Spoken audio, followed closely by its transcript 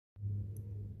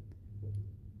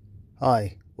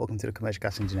Hi, welcome to the Commercial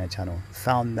Gas Engineer channel.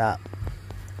 Found that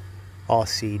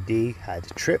RCD had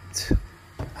tripped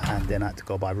and then I had to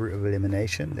go by route of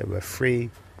elimination. There were 3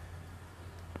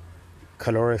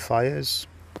 calorifiers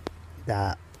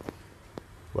that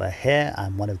were here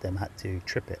and one of them had to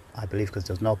trip it, I believe, because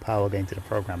there was no power going to the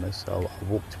programmers. So I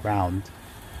walked around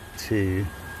to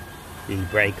the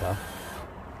breaker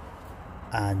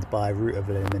and by route of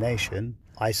elimination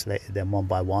isolated them one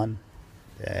by one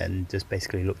and just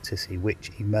basically looked to see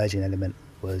which emerging element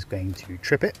was going to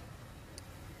trip it.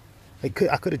 I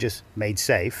could have just made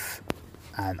safe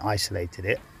and isolated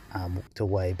it and walked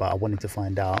away, but I wanted to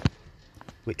find out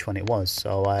which one it was.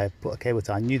 So I put a cable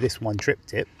tie. I knew this one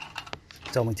tripped it,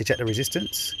 told me to check the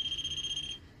resistance.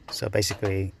 So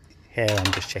basically here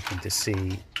I'm just checking to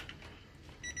see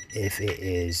if it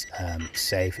is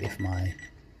safe, if my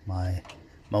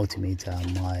multimeter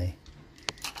and my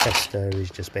tester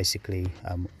is just basically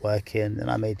working. Then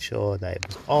I made sure that it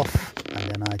was off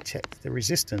and then I checked the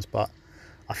resistance, but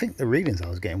I think the readings I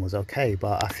was getting was okay,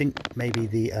 but I think maybe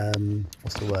the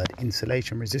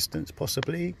insulation resistance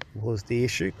possibly was the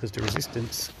issue, because the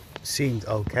resistance seemed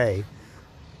okay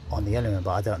on the element,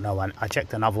 but I don't know. And I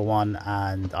checked another one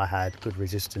and I had good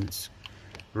resistance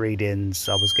readings.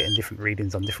 I was getting different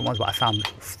readings on different ones, but I found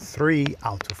 3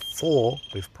 out of 4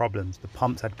 with problems. The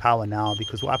pumps had power now,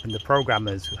 because what happened, the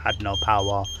programmers had no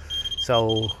power,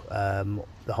 so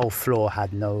the whole floor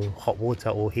had no hot water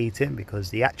or heating because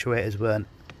the actuators weren't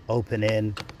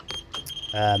opening,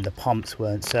 the pumps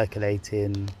weren't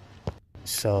circulating.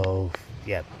 So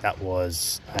yeah, that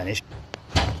was an issue.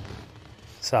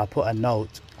 So I put a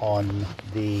note on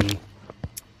the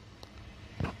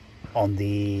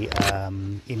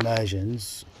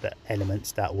immersions, the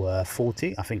elements that were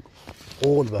faulty. I think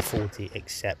all were faulty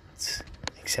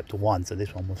except one. So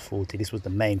this one was faulty. This was the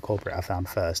main culprit I found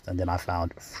first, and then I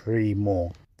found 3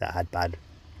 more that had bad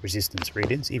resistance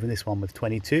readings. Even this one with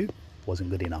 22 wasn't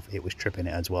good enough. It was tripping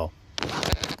it as well.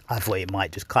 I thought it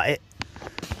might just cut it,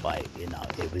 but you know,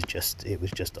 it was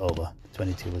just over.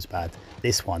 22 was bad.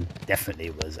 This one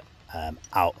definitely was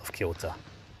out of kilter.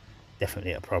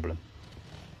 Definitely a problem.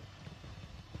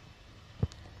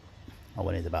 I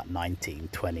wanted about 19,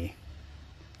 20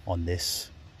 on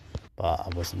this, but I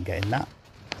wasn't getting that.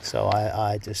 So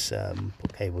I just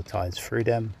put cable ties through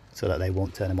them so that they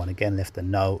won't turn them on again. Left a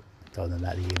note, told them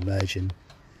that the immersion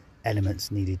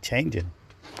elements needed changing,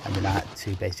 and then I had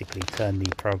to basically turn the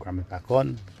programmer back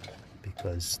on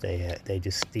because they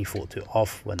just default to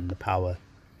off when the power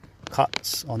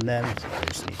cuts on them. So I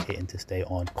just need hitting to stay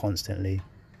on constantly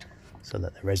so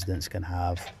that the residents can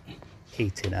have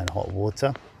heating and hot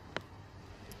water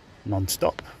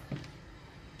non-stop.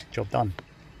 Job done.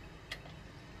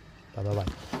 Bye bye bye.